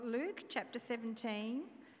Luke chapter 17,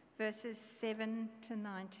 verses 7 to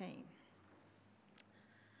 19.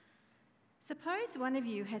 Suppose one of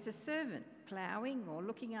you has a servant ploughing or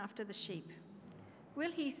looking after the sheep. Will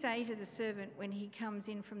he say to the servant when he comes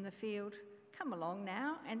in from the field, "Come along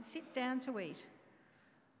now and sit down to eat"?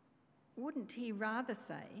 Wouldn't he rather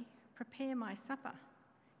say, "Prepare my supper,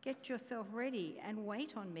 get yourself ready and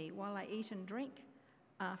wait on me while I eat and drink?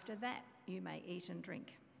 After that you may eat and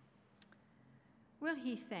drink"? Will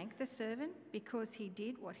he thank the servant because he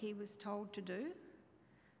did what he was told to do?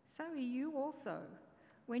 So you also,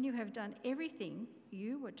 when you have done everything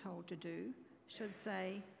you were told to do, should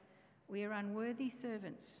say, "We are unworthy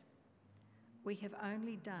servants. We have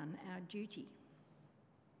only done our duty."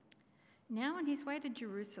 Now on his way to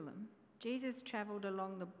Jerusalem, Jesus travelled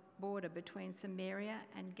along the border between Samaria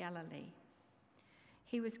and Galilee.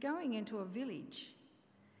 He was going into a village.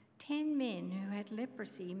 10 men who had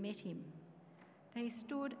leprosy met him. They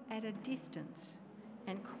stood at a distance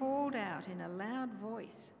and called out in a loud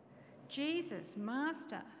voice, "Jesus,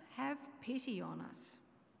 Master, have pity on us."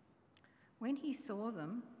 When he saw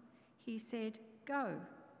them, he said, "Go,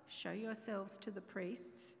 show yourselves to the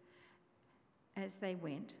priests." As they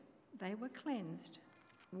went, they were cleansed.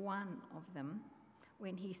 One of them,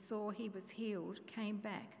 when he saw he was healed, came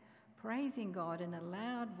back, praising God in a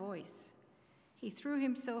loud voice. He threw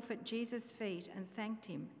himself at Jesus' feet and thanked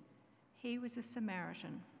him. He was a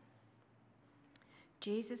Samaritan.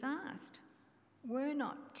 Jesus asked, "Were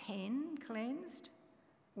not 10 cleansed?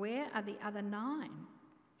 Where are the other 9?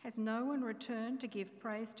 Has no one returned to give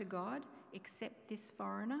praise to God except this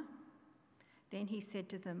foreigner?" Then he said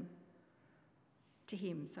to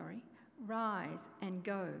him, "Rise and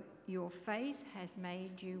go. Your faith has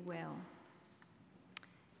made you well."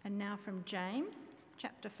 And now from James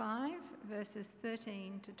chapter 5, verses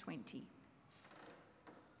 13 to 20.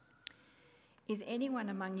 Is anyone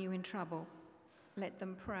among you in trouble? Let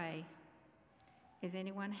them pray. Is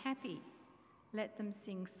anyone happy? Let them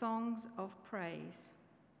sing songs of praise.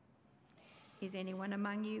 Is anyone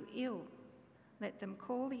among you ill? Let them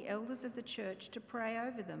call the elders of the church to pray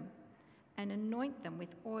over them and anoint them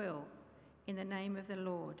with oil in the name of the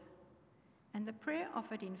Lord. And the prayer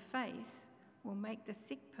offered in faith will make the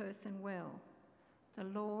sick person well. The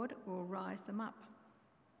Lord will rise them up.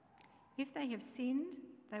 If they have sinned,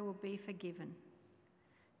 they will be forgiven.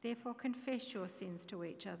 Therefore confess your sins to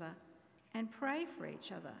each other and pray for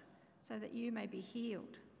each other so that you may be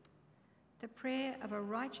healed. The prayer of a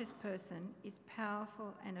righteous person is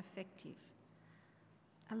powerful and effective.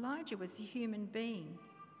 Elijah was a human being,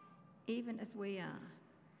 even as we are.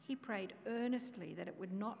 He prayed earnestly that it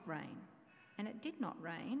would not rain, and it did not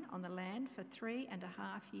rain on the land for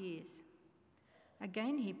 3.5 years.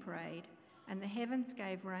 Again he prayed, and the heavens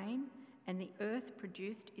gave rain, and the earth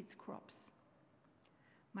produced its crops.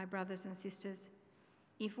 My brothers and sisters,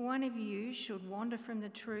 if one of you should wander from the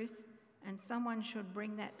truth and someone should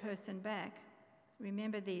bring that person back,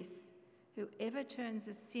 remember this: whoever turns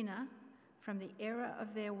a sinner from the error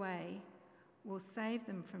of their way will save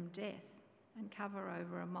them from death and cover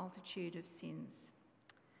over a multitude of sins.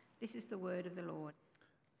 This is the word of the Lord.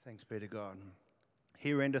 Thanks be to God.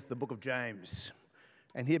 Here endeth the book of James,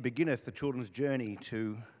 and here beginneth the children's journey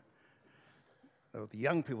to, or the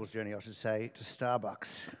young people's journey, I should say, to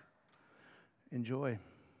Starbucks. Enjoy.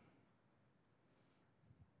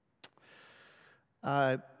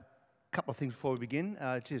 A couple of things before we begin.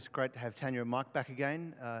 It's just great to have Tanya and Mike back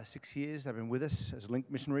again. 6 years they've been with us as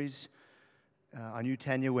Link missionaries. I knew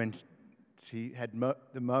Tanya when she had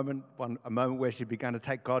a moment where she began to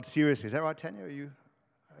take God seriously. Is that right, Tanya? Are you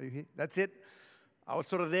here? That's it. I was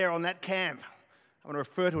sort of there on that camp. I'm going to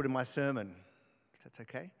refer to it in my sermon, if that's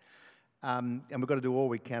okay. And we've got to do all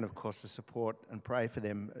we can, of course, to support and pray for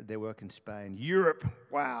them, their work in Spain. Europe.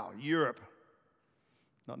 Wow, Europe.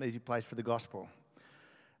 Not an easy place for the gospel.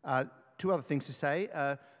 2 other things to say.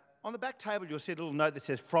 On the back table, you'll see a little note that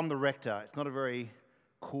says, "From the Rector." It's not a very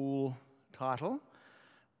cool title,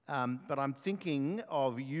 but I'm thinking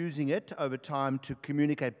of using it over time to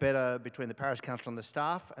communicate better between the parish council and the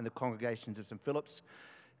staff and the congregations of St Philip's.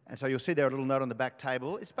 And so you'll see there a little note on the back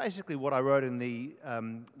table. It's basically what I wrote in the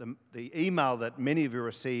email that many of you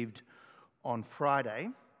received on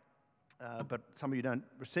Friday, but some of you don't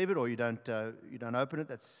receive it or you don't open it.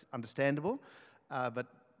 That's understandable. But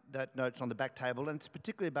that note's on the back table, and it's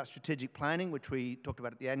particularly about strategic planning, which we talked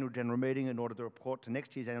about at the annual general meeting in order to report to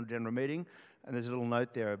next year's annual general meeting. And there's a little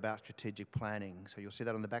note there about strategic planning. So you'll see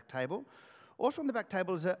that on the back table. Also on the back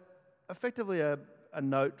table is effectively a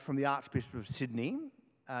note from the Archbishop of Sydney,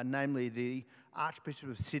 namely the Archbishop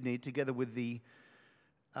of Sydney, together with the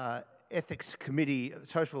Ethics Committee,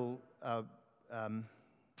 Social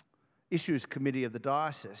Issues Committee of the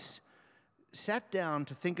diocese sat down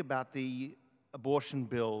to think about the abortion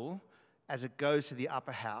bill as it goes to the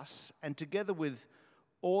upper house, and together with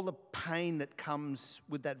all the pain that comes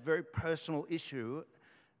with that very personal issue,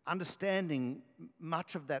 understanding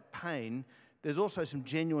much of that pain, there's also some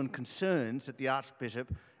genuine concerns that the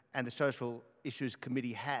Archbishop and the Social Issues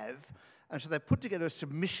Committee have. And so they put together a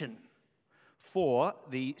submission for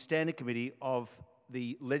the Standing Committee of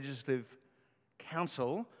the Legislative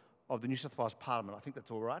Council of the New South Wales Parliament. I think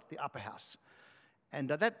that's all right, the upper house. And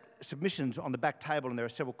that submission's on the back table, and there are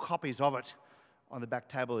several copies of it on the back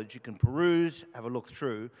table that you can peruse, have a look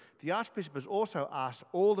through. The Archbishop has also asked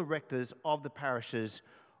all the rectors of the parishes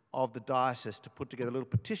of the diocese to put together a little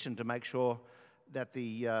petition to make sure that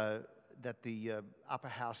the upper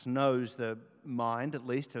house knows the mind, at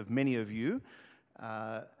least, of many of you.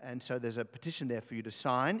 And so there's a petition there for you to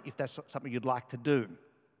sign if that's something you'd like to do.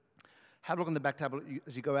 Have a look on the back table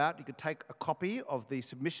as you go out. You could take a copy of the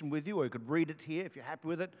submission with you, or you could read it here if you're happy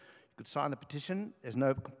with it. You could sign the petition. There's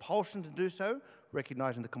no compulsion to do so,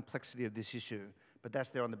 recognising the complexity of this issue. But that's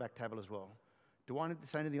there on the back table as well. Do I need to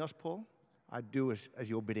say anything else, Paul? I do as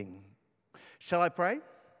you're bidding. Shall I pray?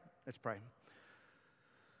 Let's pray.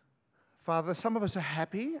 Father, some of us are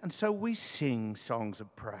happy, and so we sing songs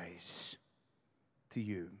of praise to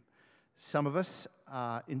you. Some of us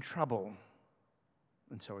are in trouble,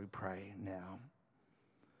 and so we pray now.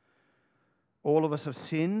 All of us have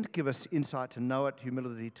sinned. Give us insight to know it,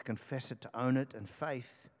 humility to confess it, to own it, and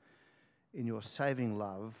faith in your saving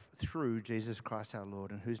love through Jesus Christ our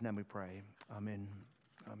Lord, in whose name we pray. Amen.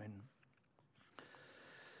 Amen.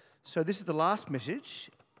 So this is the last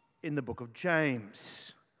message in the book of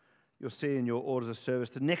James. You'll see in your orders of service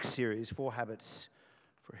the next series, 4 Habits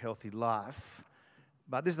for a Healthy Life.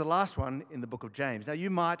 But this is the last one in the book of James. Now, you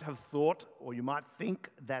might have thought, or you might think,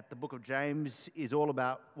 that the book of James is all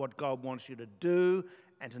about what God wants you to do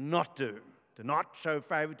and to not do. To not show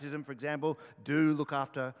favoritism, for example. Do look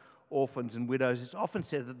after orphans and widows. It's often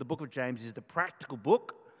said that the book of James is the practical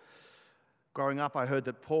book. Growing up, I heard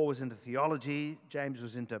that Paul was into theology, James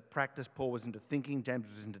was into practice, Paul was into thinking, James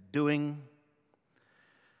was into doing.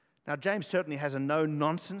 Now, James certainly has a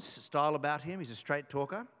no-nonsense style about him. He's a straight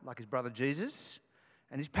talker, like his brother Jesus.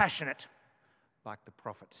 And he's passionate, like the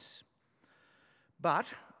prophets.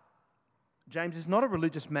 But James is not a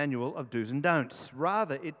religious manual of do's and don'ts.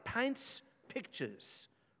 Rather, it paints pictures,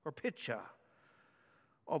 or a picture,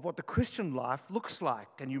 of what the Christian life looks like.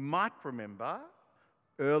 And you might remember,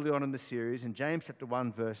 early on in the series, in James chapter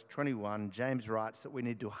 1, verse 21, James writes that we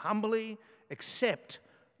need to humbly accept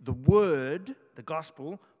the word, the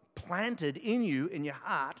gospel, planted in you, in your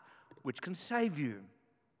heart, which can save you.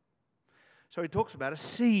 So he talks about a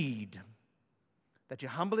seed that you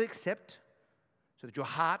humbly accept, so that your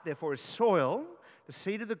heart, therefore, is soil. The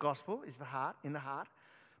seed of the gospel is the heart, in the heart,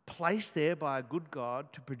 placed there by a good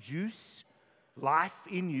God to produce life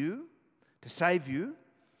in you, to save you,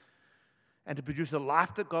 and to produce the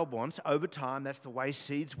life that God wants over time. That's the way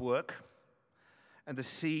seeds work. And the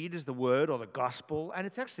seed is the word or the gospel, and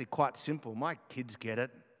it's actually quite simple. My kids get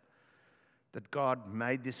it. That God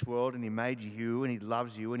made this world and he made you and he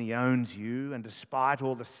loves you and he owns you, and despite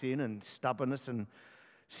all the sin and stubbornness and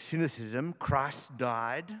cynicism, Christ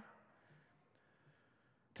died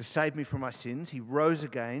to save me from my sins. He rose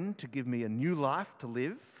again to give me a new life to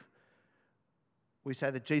live. We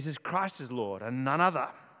say that Jesus Christ is Lord and none other.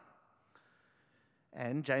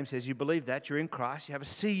 And James says, you believe that, you're in Christ, you have a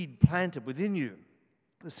seed planted within you,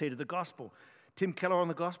 the seed of the gospel. Tim Keller on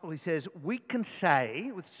the gospel, he says, we can say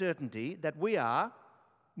with certainty that we are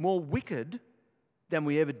more wicked than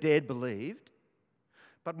we ever dared believed,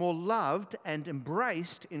 but more loved and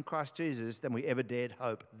embraced in Christ Jesus than we ever dared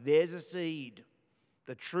hope. There's a seed,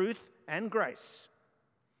 the truth and grace.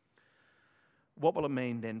 What will it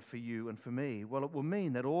mean then for you and for me? Well, it will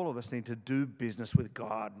mean that all of us need to do business with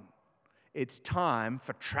God. It's time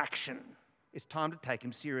for traction. It's time to take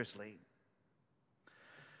him seriously.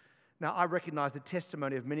 Now, I recognise the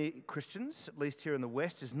testimony of many Christians, at least here in the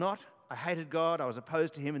West, is not, I hated God, I was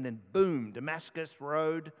opposed to him, and then boom, Damascus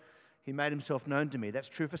Road, he made himself known to me. That's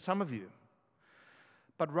true for some of you.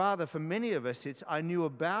 But rather, for many of us, it's, I knew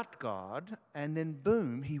about God, and then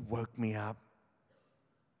boom, he woke me up.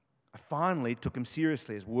 I finally took him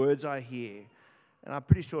seriously as words I hear. And I'm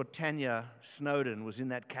pretty sure Tanya Snowden was in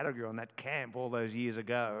that category on that camp all those years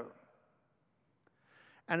ago.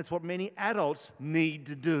 And it's what many adults need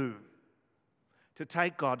to do, to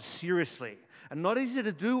take God seriously. And not easy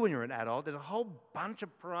to do when you're an adult. There's a whole bunch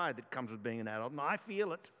of pride that comes with being an adult, and I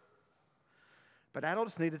feel it. But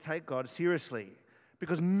adults need to take God seriously,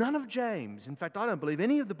 because none of James, in fact, I don't believe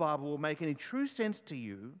any of the Bible will make any true sense to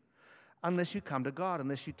you unless you come to God,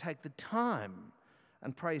 unless you take the time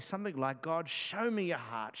and pray something like, God, show me your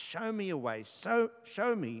heart, show me your way,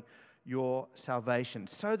 show me your salvation,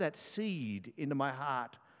 sow that seed into my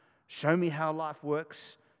heart, show me how life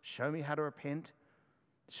works, show me how to repent,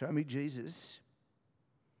 show me Jesus.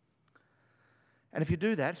 And if you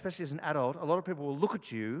do that, especially as an adult, a lot of people will look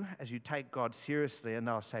at you as you take God seriously and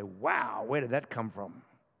they'll say, wow, where did that come from?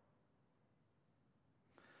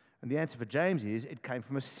 And the answer for James is, it came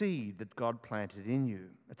from a seed that God planted in you.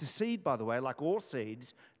 It's a seed, by the way, like all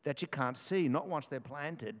seeds, that you can't see, not once they're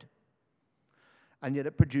planted. And yet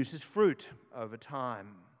it produces fruit over time.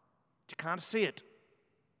 You can't see it.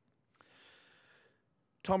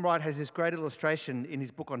 Tom Wright has this great illustration in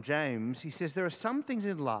his book on James. He says there are some things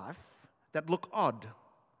in life that look odd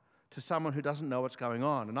to someone who doesn't know what's going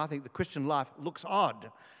on. And I think the Christian life looks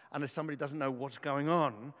odd unless somebody doesn't know what's going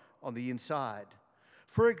on the inside.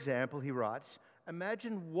 For example, he writes,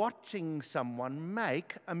 imagine watching someone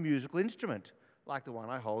make a musical instrument like the one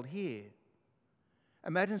I hold here.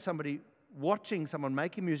 Imagine watching someone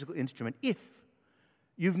make a musical instrument if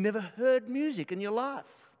you've never heard music in your life.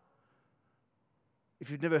 If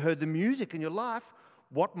you've never heard the music in your life,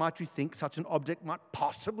 what might you think such an object might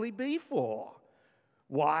possibly be for?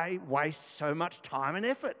 Why waste so much time and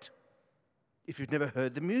effort if you've never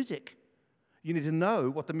heard the music? You need to know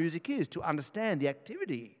what the music is to understand the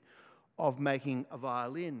activity of making a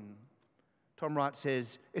violin. Tom Wright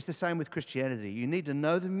says it's the same with Christianity. You need to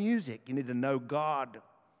know the music. You need to know God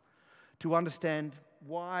to understand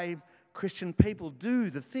why Christian people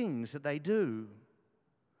do the things that they do.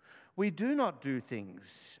 We do not do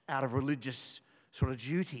things out of religious sort of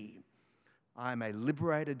duty. I am a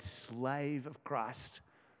liberated slave of Christ,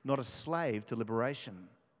 not a slave to liberation.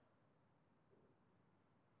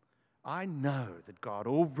 I know that God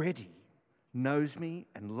already knows me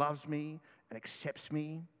and loves me and accepts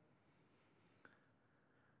me.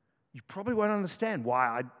 You probably won't understand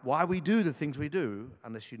why we do the things we do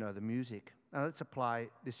unless you know the music. Now let's apply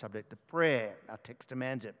this subject to prayer. Our text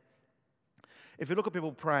demands it. If you look at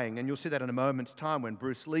people praying, and you'll see that in a moment's time when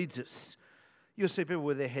Bruce leads us, you'll see people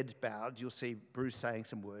with their heads bowed. You'll see Bruce saying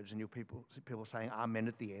some words, and you'll see people saying amen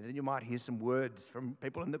at the end, and you might hear some words from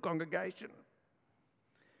people in the congregation.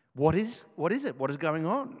 What is it? What is going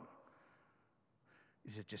on?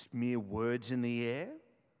 Is it just mere words in the air?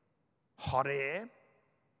 Hot air?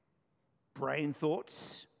 Brain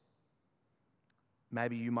thoughts?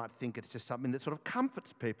 Maybe you might think it's just something that sort of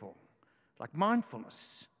comforts people, like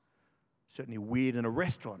mindfulness. Certainly weird in a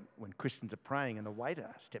restaurant when Christians are praying and the waiter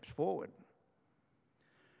steps forward.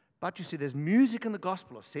 But you see, there's music in the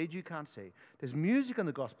gospel, a seed you can't see. There's music in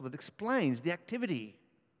the gospel that explains the activity,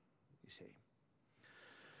 you see.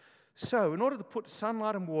 So, in order to put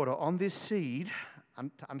sunlight and water on this seed,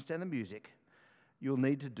 to understand the music, you'll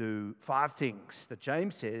need to do 5 things that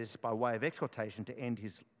James says by way of exhortation to end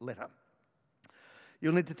his letter.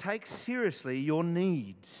 You'll need to take seriously your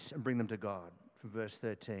needs and bring them to God, from verse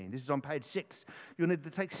 13. This is on page 6. You'll need to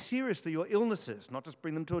take seriously your illnesses, not just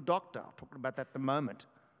bring them to a doctor. I'll talk about that in a moment.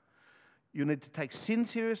 You need to take sin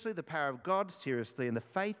seriously, the power of God seriously, and the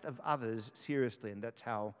faith of others seriously. And that's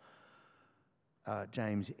how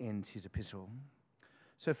James ends his epistle.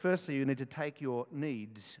 So firstly, you need to take your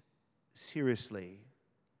needs seriously.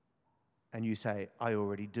 And you say, I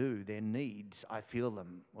already do. They're needs. I feel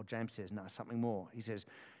them. Well, James says, no, something more. He says,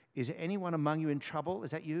 is there anyone among you in trouble?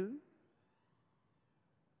 Is that you?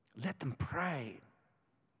 Let them pray.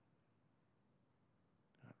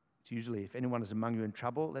 It's usually, if anyone is among you in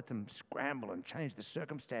trouble, let them scramble and change the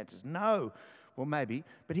circumstances. No. Well, maybe.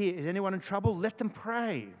 But here, is anyone in trouble? Let them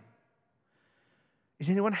pray. Is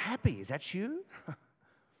anyone happy? Is that you?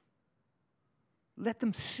 Let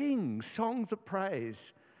them sing songs of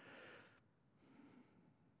praise.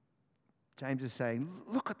 James is saying,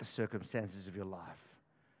 look at the circumstances of your life.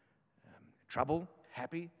 Trouble,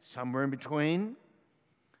 happy, somewhere in between.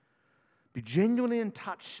 Be genuinely in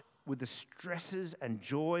touch with the stresses and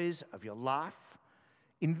joys of your life.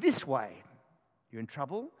 In this way, you're in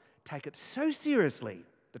trouble, take it so seriously,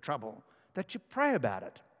 the trouble, that you pray about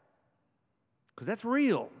it. Because that's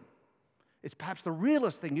real. It's perhaps the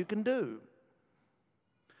realest thing you can do.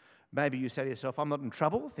 Maybe you say to yourself, I'm not in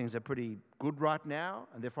trouble, things are pretty good right now,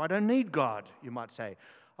 and therefore I don't need God, you might say.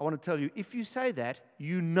 I want to tell you, if you say that,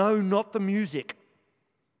 you know not the music.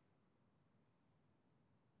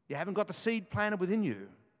 You haven't got the seed planted within you.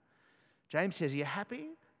 James says, are you happy?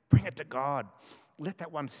 Bring it to God. Let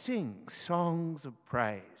that one sing songs of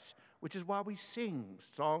praise, which is why we sing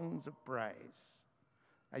songs of praise.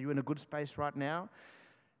 Are you in a good space right now?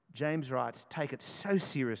 James writes, take it so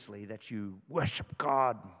seriously that you worship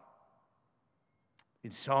God in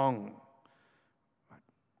song,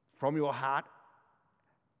 from your heart,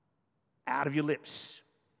 out of your lips.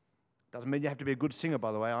 Doesn't mean you have to be a good singer,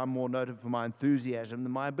 by the way. I'm more noted for my enthusiasm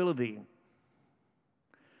than my ability.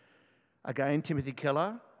 Again, Timothy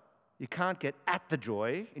Keller, you can't get at the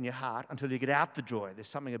joy in your heart until you get out the joy. There's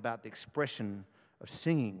something about the expression of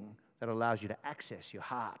singing that allows you to access your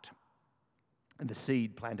heart and the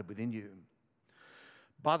seed planted within you.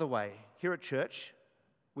 By the way, here at church,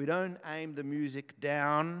 we don't aim the music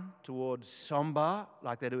down towards somber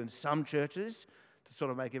like they do in some churches to sort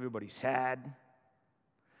of make everybody sad.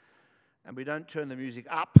 And we don't turn the music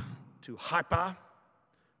up to hyper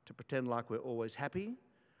to pretend like we're always happy.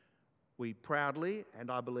 We proudly, and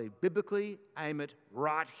I believe biblically, aim it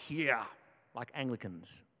right here, like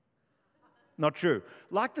Anglicans. Not true.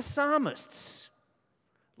 Like the psalmists.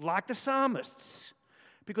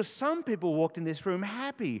 Because some people walked in this room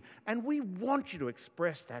happy, and we want you to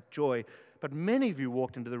express that joy. But many of you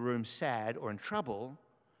walked into the room sad or in trouble,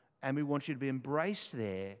 and we want you to be embraced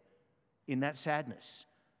there in that sadness.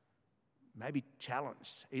 Maybe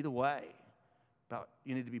challenged, either way. But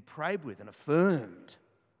you need to be prayed with and affirmed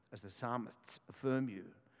as the psalmists affirm you.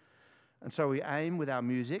 And so we aim with our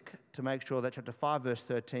music to make sure that chapter 5, verse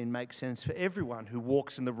 13 makes sense for everyone who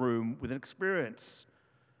walks in the room with an experience,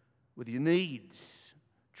 with your needs,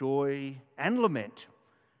 joy and lament,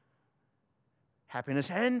 happiness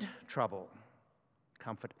and trouble,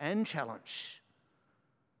 comfort and challenge.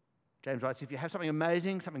 James writes, if you have something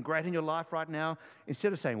amazing, something great in your life right now,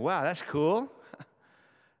 instead of saying, wow, that's cool,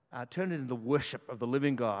 turn it into worship of the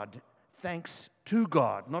living God. Thanks to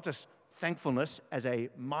God, not just thankfulness as a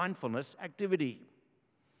mindfulness activity.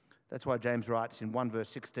 That's why James writes in 1 verse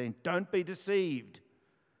 16, don't be deceived,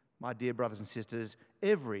 my dear brothers and sisters.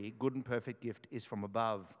 Every good and perfect gift is from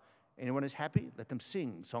above. Anyone who's happy, let them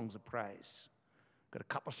sing songs of praise. Got a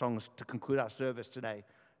couple of songs to conclude our service today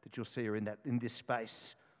that you'll see are in this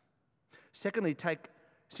space. Secondly, take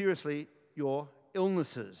seriously your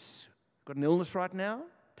illnesses. Got an illness right now?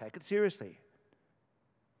 Take it seriously.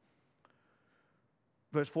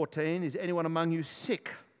 Verse 14, is anyone among you sick?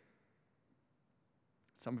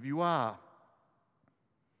 Some of you are.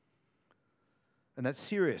 And that's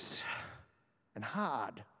serious and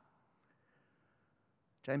hard.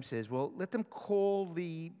 James says, well, let them call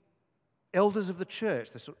the elders of the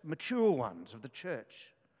church, the sort of mature ones of the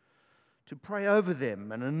church, to pray over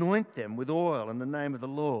them and anoint them with oil in the name of the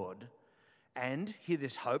Lord. And, hear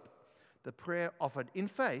this hope, the prayer offered in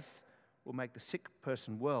faith will make the sick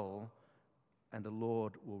person well, and the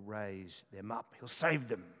Lord will raise them up. He'll save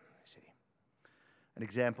them, you see. An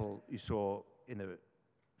example you saw in the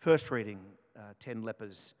first reading, 10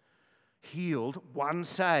 lepers healed, one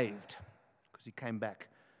saved, because he came back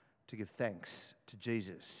to give thanks to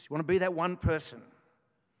Jesus. You want to be that one person?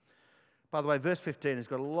 By the way, verse 15 has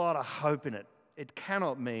got a lot of hope in it. It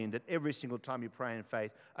cannot mean that every single time you pray in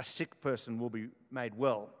faith, a sick person will be made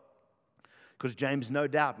well. Because James no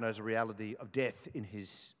doubt knows the reality of death in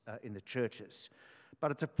the churches.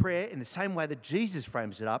 But it's a prayer in the same way that Jesus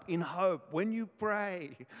frames it up, in hope. When you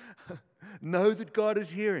pray, know that God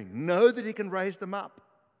is hearing. Know that he can raise them up.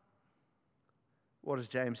 What does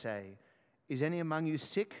James say? Is any among you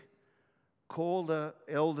sick? Call the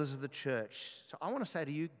elders of the church. So I want to say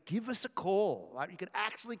to you, give us a call. Right? You can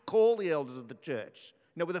actually call the elders of the church,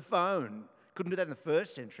 with a phone. Couldn't do that in the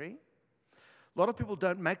first century. A lot of people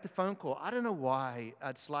don't make the phone call. I don't know why.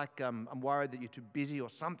 It's like I'm worried that you're too busy or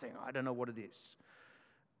something. I don't know what it is.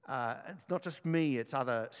 It's not just me. It's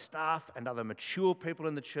other staff and other mature people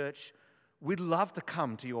in the church. We'd love to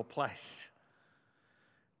come to your place.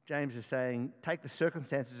 James is saying, take the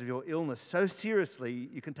circumstances of your illness so seriously,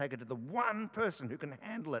 you can take it to the one person who can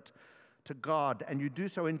handle it, to God, and you do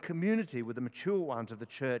so in community with the mature ones of the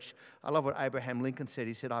church. I love what Abraham Lincoln said.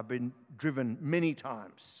 He said, I've been driven many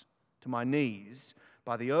times to my knees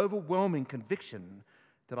by the overwhelming conviction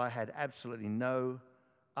that I had absolutely no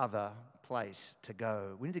other place to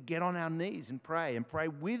go. We need to get on our knees and pray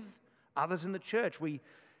with others in the church. We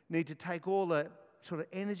need to take all the sort of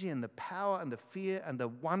energy and the power and the fear and the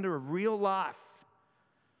wonder of real life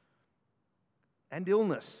and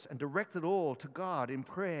illness and direct it all to God in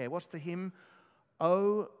prayer. What's the hymn?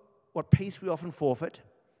 Oh, what peace we often forfeit.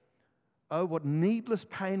 Oh, what needless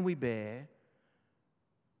pain we bear.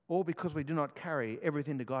 All because we do not carry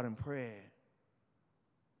everything to God in prayer.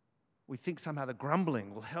 We think somehow the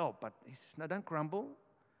grumbling will help, but he says, no, don't grumble.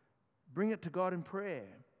 Bring it to God in prayer.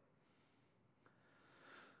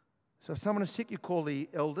 So if someone is sick, you call the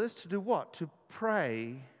elders to do what? To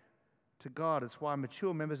pray to God. It's why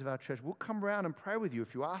mature members of our church will come around and pray with you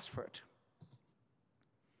if you ask for it.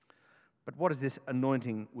 But what is this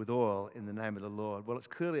anointing with oil in the name of the Lord? Well, it's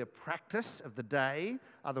clearly a practice of the day.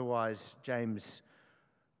 Otherwise, James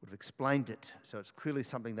would have explained it. So it's clearly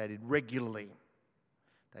something they did regularly.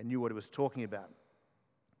 They knew what he was talking about.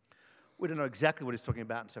 We don't know exactly what he's talking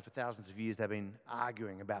about, and so for thousands of years they've been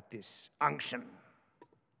arguing about this unction.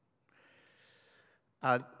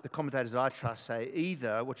 The commentators that I trust say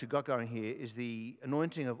either what you've got going here is the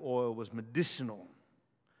anointing of oil was medicinal.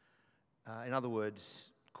 In other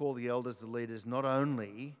words, call the elders, the leaders, not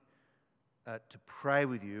only to pray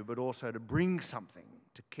with you, but also to bring something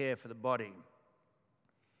to care for the body.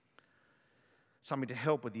 Something to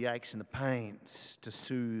help with the aches and the pains, to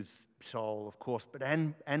soothe soul, of course, but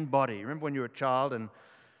and body. Remember when you were a child and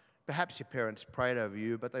perhaps your parents prayed over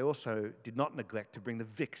you, but they also did not neglect to bring the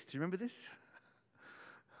Vicks. Do you remember this?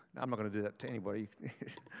 No, I'm not going to do that to anybody.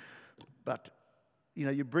 But,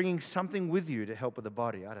 you're bringing something with you to help with the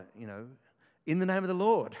body. In the name of the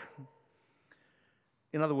Lord.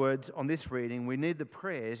 In other words, on this reading, we need the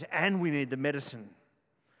prayers and we need the medicine.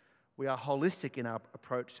 We are holistic in our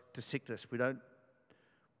approach to sickness. We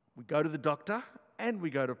go to the doctor and we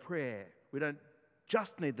go to prayer. We don't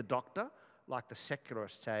just need the doctor, like the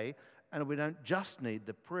secularists say, and we don't just need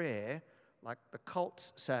the prayer, like the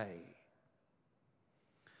cults say.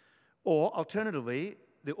 Or, alternatively,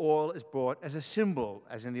 the oil is brought as a symbol,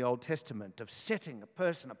 as in the Old Testament, of setting a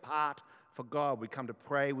person apart for God. We come to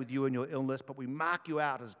pray with you in your illness, but we mark you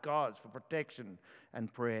out as God's for protection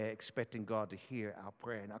and prayer, expecting God to hear our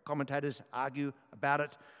prayer. Now, commentators argue about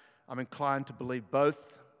it. I'm inclined to believe both.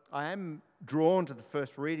 I am drawn to the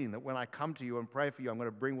first reading that when I come to you and pray for you, I'm going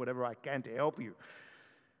to bring whatever I can to help you.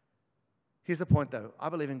 Here's the point, though. I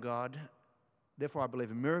believe in God, therefore I believe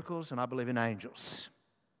in miracles, and I believe in angels.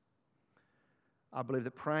 I believe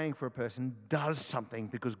that praying for a person does something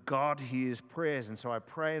because God hears prayers, and so I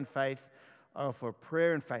pray in faith for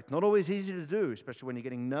prayer in faith. Not always easy to do, especially when you're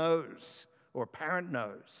getting no's or a parent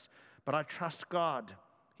knows, but I trust God.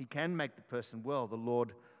 He can make the person well. The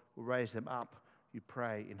Lord will raise them up. You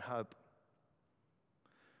pray in hope.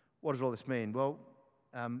 What does all this mean? Well,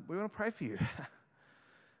 we want to pray for you.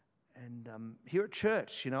 And here at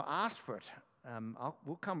church, ask for it.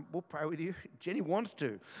 We'll pray with you. Jenny wants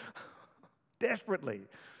to, desperately.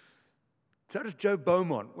 So does Joe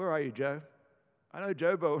Beaumont. Where are you, Joe? I know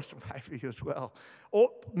Joe wants to pray for you as well. Or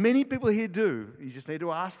many people here do. You just need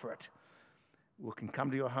to ask for it. We can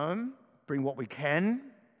come to your home, bring what we can.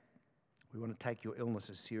 We want to take your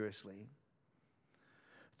illnesses seriously.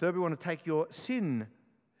 Third, we want to take your sin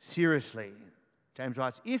seriously. James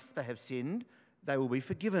writes, if they have sinned, they will be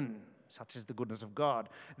forgiven. Such is the goodness of God.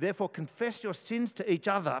 Therefore, confess your sins to each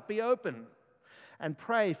other, be open, and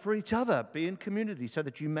pray for each other, be in community, so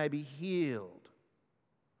that you may be healed.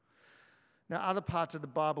 Now, other parts of the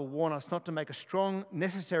Bible warn us not to make a strong,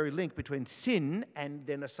 necessary link between sin and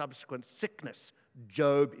then a subsequent sickness.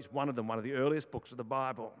 Job is one of them, one of the earliest books of the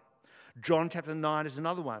Bible. John chapter 9 is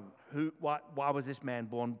another one. Why was this man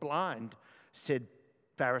born blind? Said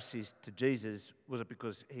Pharisees to Jesus, was it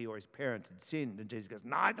because he or his parents had sinned? And Jesus goes,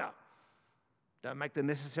 neither. Don't make the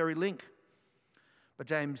necessary link. But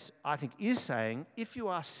James, I think, is saying, if you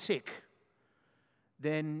are sick,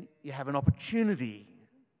 then you have an opportunity.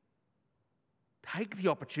 Take the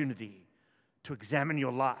opportunity to examine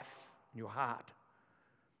your life and your heart.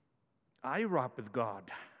 Are you right with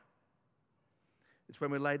God? It's when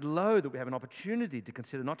we're laid low that we have an opportunity to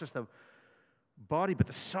consider not just the body, but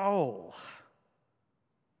the soul.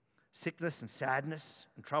 Sickness and sadness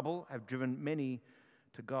and trouble have driven many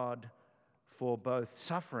to God for both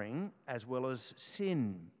suffering as well as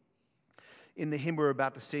sin. In the hymn we're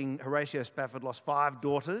about to sing, Horatio Spafford lost 5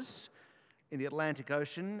 daughters in the Atlantic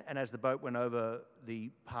Ocean, and as the boat went over the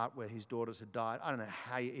part where his daughters had died, I don't know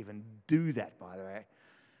how you even do that, by the way.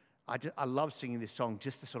 I love singing this song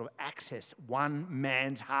just to sort of access one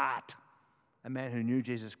man's heart, a man who knew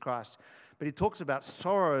Jesus Christ. But he talks about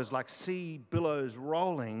sorrows like sea billows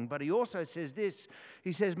rolling, but he also says this.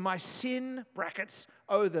 He says, my sin, brackets,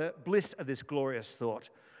 oh, the bliss of this glorious thought.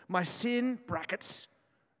 My sin, brackets,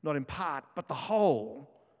 not in part, but the whole,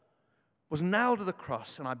 was nailed to the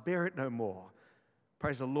cross, and I bear it no more.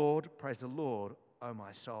 Praise the Lord, oh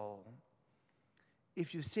my soul.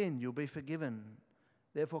 If you sin, you'll be forgiven.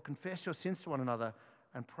 Therefore, confess your sins to one another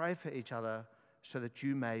and pray for each other so that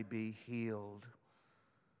you may be healed.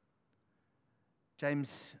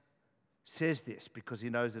 James says this because he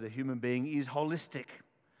knows that a human being is holistic.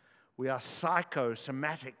 We are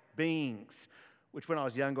psychosomatic beings, which when I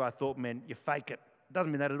was younger I thought meant you fake it. It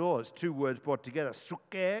doesn't mean that at all. It's 2 words brought together.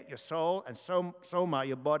 Suke, your soul, and soma,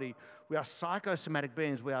 your body. We are psychosomatic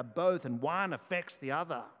beings. We are both, and one affects the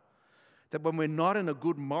other. That when we're not in a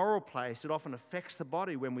good moral place, it often affects the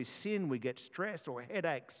body. When we sin, we get stress or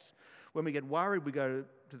headaches. When we get worried, we go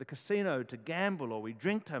to the casino to gamble, or we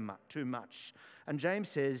drink too much. And James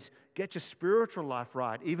says, get your spiritual life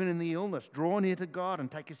right, even in the illness. Draw near to God and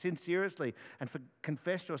take your sins seriously and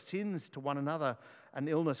confess your sins to one another. An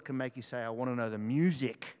illness can make you say, I want to know the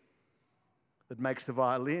music that makes the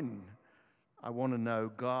violin. I want to know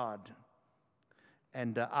God.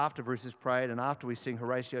 And after Bruce has prayed and after we sing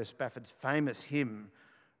Horatio Spafford's famous hymn,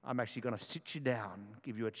 I'm actually going to sit you down,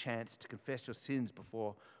 give you a chance to confess your sins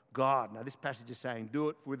before God. Now, this passage is saying do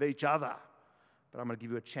it with each other, but I'm going to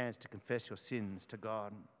give you a chance to confess your sins to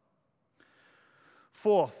God.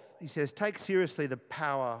 Fourth, he says, take seriously the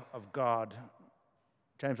power of God.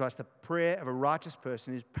 James writes, the prayer of a righteous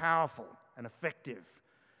person is powerful and effective.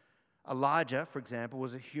 Elijah, for example,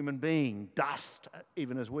 was a human being, dust,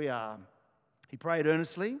 even as we are. He prayed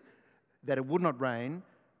earnestly that it would not rain,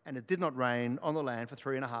 and it did not rain on the land for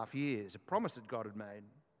 3.5 years, a promise that God had made.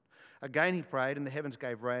 Again he prayed, and the heavens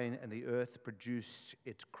gave rain, and the earth produced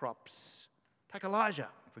its crops. Take Elijah,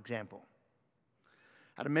 for example.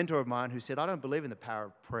 I had a mentor of mine who said, I don't believe in the power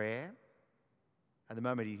of prayer. And the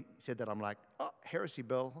moment he said that, I'm like, oh, heresy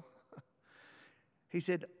bell. He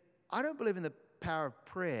said, I don't believe in the power of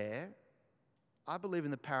prayer. I believe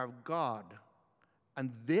in the power of God.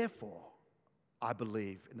 And therefore, I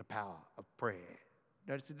believe in the power of prayer.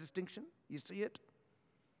 Notice the distinction? You see it?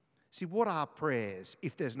 See, what are prayers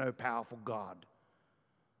if there's no powerful God?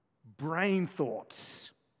 Brain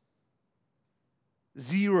thoughts,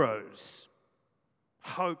 zeros,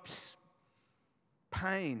 hopes,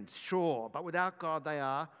 pains, sure, but without God they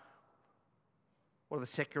are, what do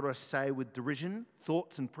the secularists say with derision?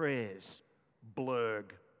 Thoughts and prayers, blurg.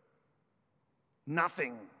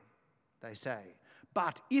 Nothing, they say.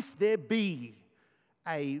 But if there be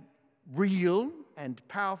a real and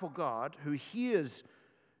powerful God who hears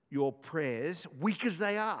your prayers, weak as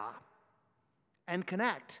they are, and can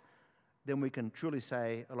act, then we can truly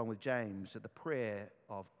say, along with James, that the prayer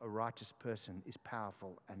of a righteous person is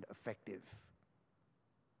powerful and effective.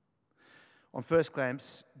 On first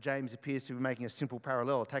glance, James appears to be making a simple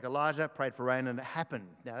parallel. Take Elijah, prayed for rain, and it happened.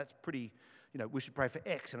 Now that's pretty, we should pray for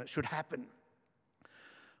X and it should happen.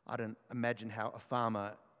 I don't imagine how a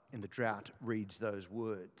farmer in the drought reads those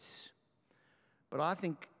words. But I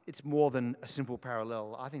think it's more than a simple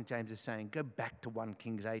parallel. I think James is saying, go back to 1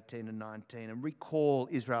 Kings 18 and 19 and recall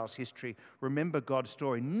Israel's history. Remember God's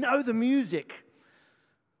story. Know the music.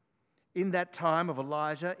 In that time of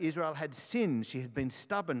Elijah, Israel had sinned. She had been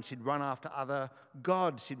stubborn. She'd run after other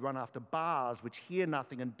gods. She'd run after Baals, which hear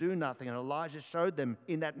nothing and do nothing. And Elijah showed them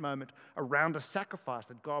in that moment around a sacrifice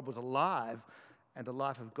that God was alive, and the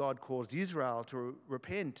life of God caused Israel to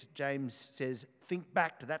repent. James says, think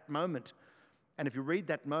back to that moment. And if you read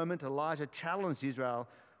that moment, Elijah challenged Israel.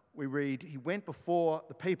 We read, he went before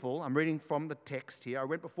the people. I'm reading from the text here. I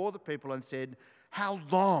went before the people and said, how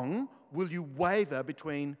long will you waver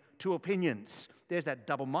between two opinions? There's that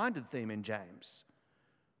double-minded theme in James.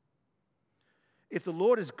 If the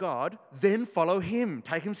Lord is God, then follow him.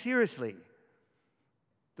 Take him seriously.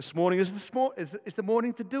 This morning is the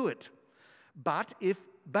morning to do it. But if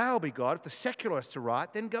Baal be God, if the secularists are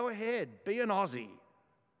right, then go ahead. Be an Aussie.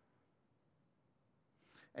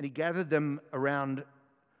 And he gathered them around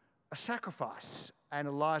a sacrifice. And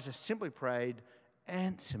Elijah simply prayed,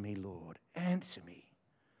 answer me, Lord, answer me,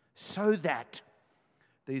 so that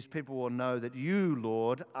these people will know that you,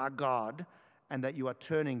 Lord, are God, and that you are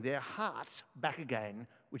turning their hearts back again,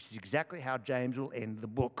 which is exactly how James will end the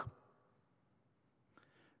book.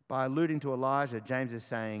 By alluding to Elijah, James is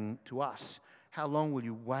saying to us, how long will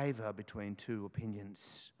you waver between two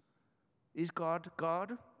opinions? Is God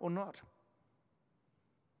God or not?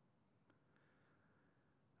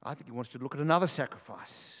 I think he wants to look at another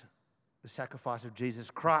sacrifice, the sacrifice of Jesus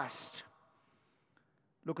Christ.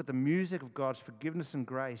 Look at the music of God's forgiveness and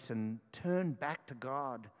grace and turn back to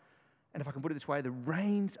God. And if I can put it this way, the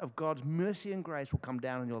rains of God's mercy and grace will come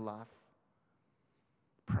down on your life.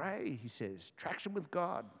 Pray, he says. Traction with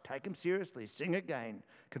God. Take him seriously. Sing again.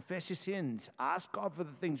 Confess your sins. Ask God for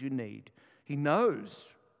the things you need. He knows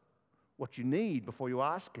what you need before you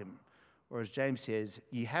ask him. Or as James says,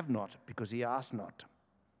 ye have not because ye ask not.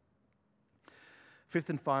 Fifth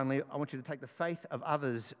and finally, I want you to take the faith of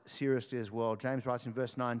others seriously as well. James writes in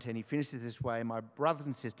verse 19, he finishes this way, my brothers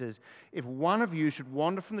and sisters, if one of you should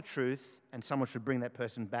wander from the truth and someone should bring that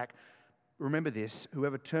person back, remember this,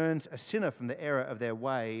 whoever turns a sinner from the error of their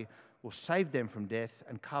way will save them from death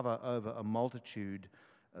and cover over a multitude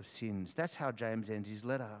of sins. That's how James ends his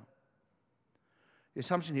letter. The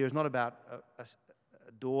assumption here is not about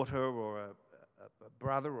a daughter or a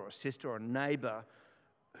brother or a sister or a neighbour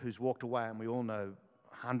who's walked away, and we all know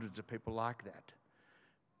hundreds of people like that.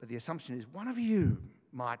 But the assumption is one of you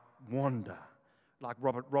might wander, like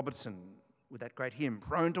Robert Robertson with that great hymn,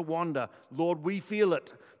 prone to wander, Lord, we feel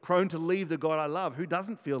it, prone to leave the God I love. Who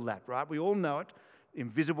doesn't feel that, right? We all know it.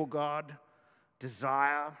 Invisible God,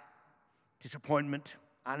 desire, disappointment,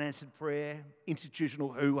 unanswered prayer,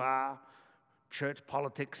 institutional hoo-ha, church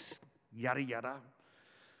politics, yada, yada.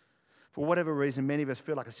 For whatever reason, many of us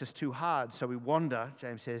feel like it's just too hard, so we wander,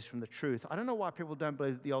 James says, from the truth. I don't know why people don't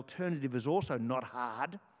believe that the alternative is also not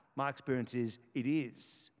hard. My experience is it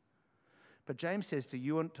is. But James says to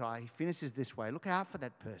you and I, he finishes this way, look out for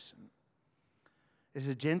that person. There's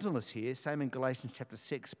a gentleness here, same in Galatians chapter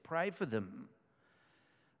 6. Pray for them.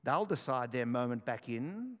 They'll decide their moment back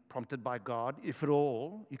in, prompted by God, if at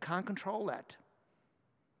all. You can't control that.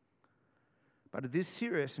 But it is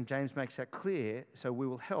serious, and James makes that clear, so we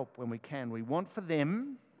will help when we can. We want for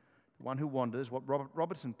them, the one who wanders, what Robert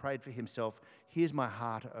Robertson prayed for himself, here's my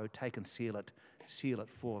heart, O take and seal it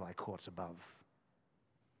for thy courts above.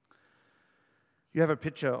 You have a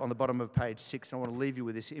picture on the bottom of page 6, and I want to leave you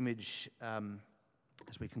with this image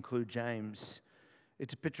as we conclude James.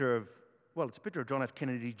 It's a picture of John F.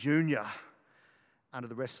 Kennedy Jr. under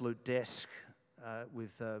the Resolute desk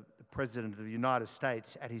with the President of the United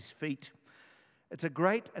States at his feet. It's a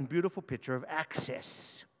great and beautiful picture of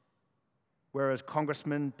access. Whereas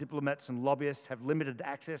congressmen, diplomats, and lobbyists have limited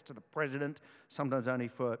access to the president, sometimes only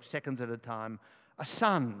for seconds at a time, a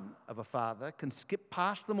son of a father can skip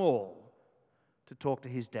past them all to talk to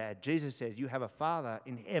his dad. Jesus says, you have a father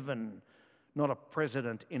in heaven, not a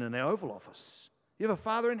president in an Oval Office. You have a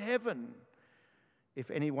father in heaven.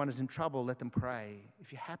 If anyone is in trouble, let them pray.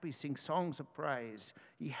 If you're happy, sing songs of praise.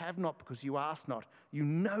 Ye have not because you ask not. You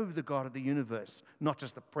know the God of the universe, not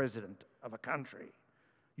just the president of a country.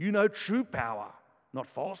 You know true power, not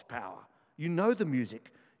false power. You know the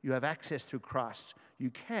music. You have access through Christ. You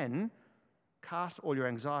can cast all your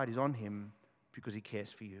anxieties on him because he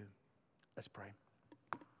cares for you. Let's pray.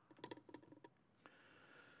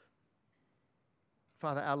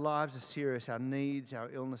 Father, our lives are serious, our needs, our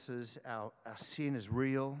illnesses, our sin is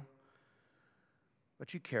real.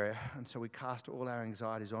 But you care, and so we cast all our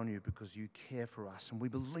anxieties on you because you care for us. And we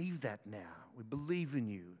believe that now. We believe in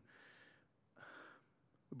you.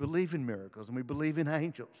 We believe in miracles, and we believe in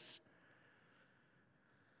angels.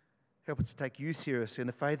 Help us to take you seriously and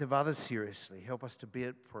the faith of others seriously. Help us to be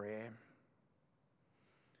at prayer.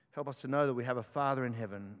 Help us to know that we have a Father in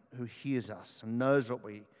heaven who hears us and knows what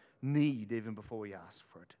we need even before we ask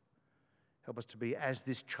for it. Help us to be as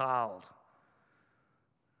this child,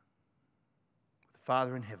 the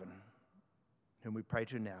Father in heaven, whom we pray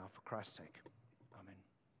to now for Christ's sake.